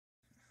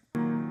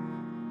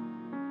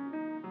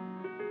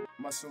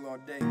Hustle all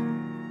day.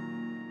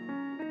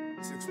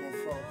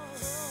 614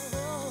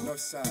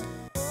 Northside.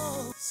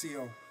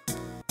 CO.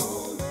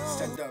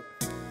 Stand up.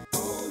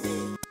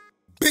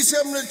 Bitch,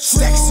 I'm the truth.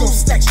 Stacks on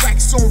stacks,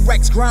 racks on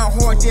racks, grind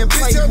hard, then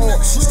play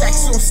hard.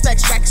 Stacks on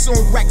stacks, racks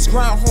on racks,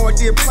 grind hard,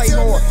 then play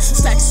hard.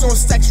 Stacks on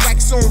stacks,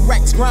 racks on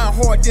racks, grind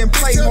hard, then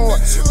play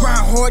hard.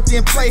 Grind hard,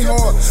 then play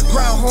hard.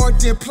 Grind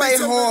hard, then play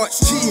hard.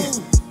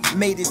 Yeah.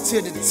 Made it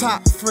to the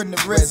top from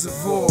the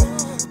reservoir.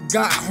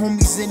 Got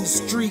homies in the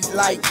street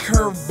like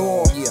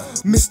curveball.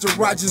 Mr.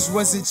 Rogers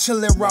wasn't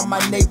chillin' around my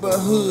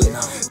neighborhood,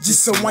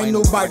 just so ain't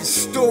nobody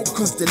stole,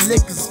 cause the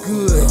liquor's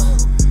good.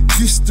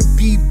 Used to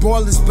be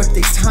ballers, but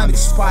they time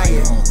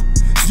expired.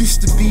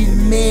 Used to be the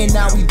man,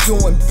 now we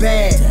doing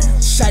bad.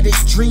 Shattered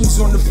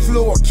dreams on the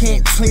floor,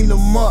 can't clean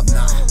them up.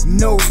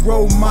 No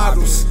role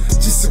models,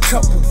 just a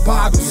couple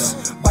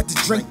bottles. About to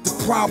drink the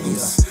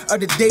problems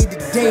of the day to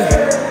day.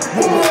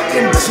 What would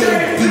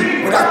MJ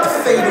be without the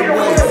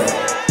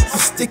fadeaway? I'm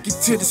sticking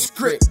to the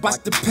script,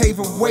 about to pave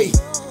a way.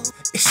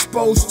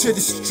 Exposed to the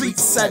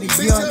streets at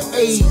a young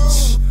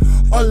age.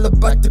 All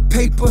about the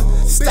paper,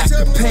 stack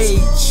the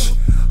page.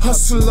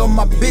 Hustle on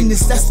my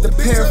business, that's the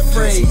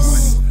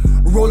paraphrase.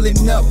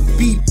 Rolling up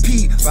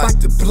BP,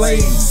 about to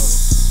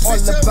blaze. All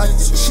about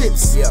the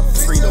chips, yeah,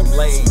 freedom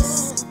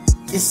blaze.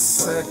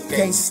 It's a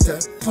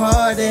gangsta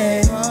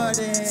party,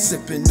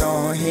 sipping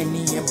on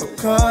Henny and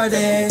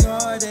Bacardi.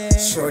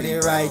 Shorty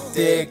right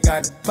there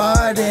got a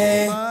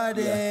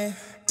body.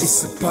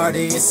 It's a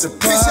party, it's a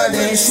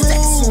party.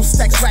 Stacks on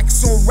stacks,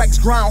 racks on racks,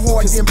 grind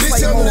hard, then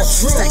play hard.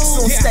 Stacks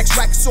on stacks,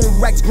 racks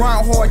on racks,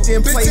 grind hard,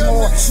 then play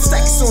hard.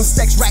 Stacks on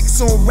stacks, racks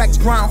on racks,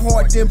 grind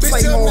hard, then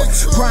play hard.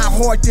 Grind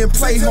hard, then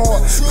play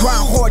hard.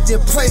 Grind hard, then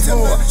play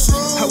hard.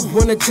 I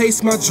wanna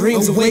chase my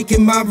dreams,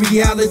 awaken my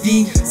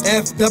reality.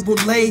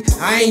 FAA,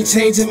 I ain't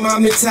changing my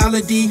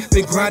mentality.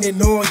 Been grinding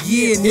all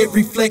year and it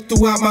reflect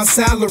throughout my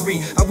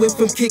salary. I went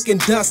from kicking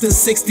dust to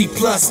 60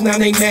 plus, now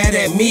they mad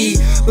at me.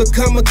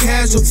 Become a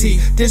casualty.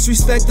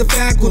 Disrespect the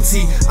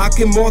faculty. I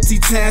can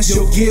multitask,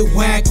 you'll get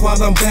whacked while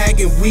I'm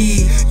bagging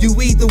weed. You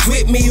either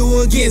with me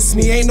or against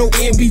me, ain't no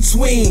in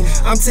between.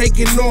 I'm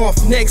taking off,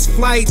 next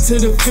flight to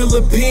the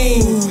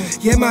Philippines.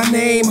 Yeah, my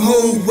name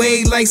hold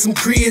weight like some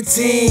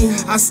creatine.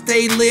 I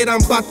stay lit,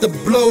 I'm about to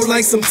blow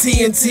like some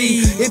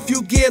TNT. If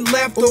you get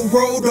left or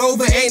rolled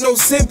over, ain't no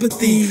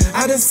sympathy.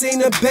 I done seen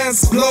the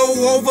best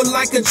blow over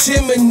like a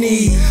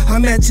chimney.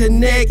 I'm at your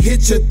neck,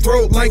 hit your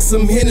throat like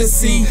some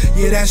Hennessy.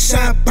 Yeah, that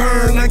shot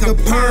burn like a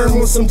perm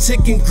on some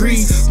chicken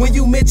grease. When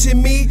you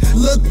mention me,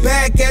 look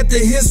back at the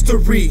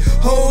history.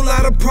 Whole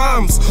lot of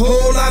problems,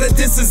 whole lot of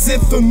this is it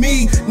for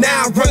me.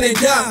 Now I run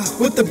it up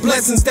with the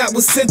blessings that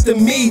was sent to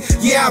me.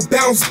 Yeah, I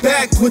bounce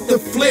back with the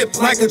flip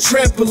like a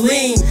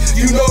trampoline.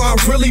 You know I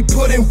really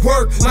put in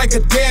work like a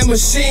damn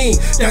machine.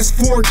 That's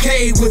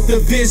 4K with the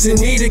vision,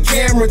 need a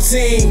camera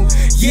team.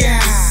 Yeah.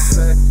 It's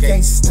a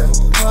gangsta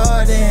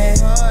party,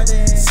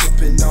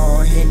 sipping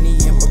on Henny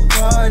and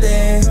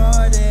Bacardi.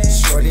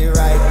 Shorty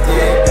right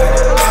there got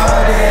a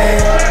party.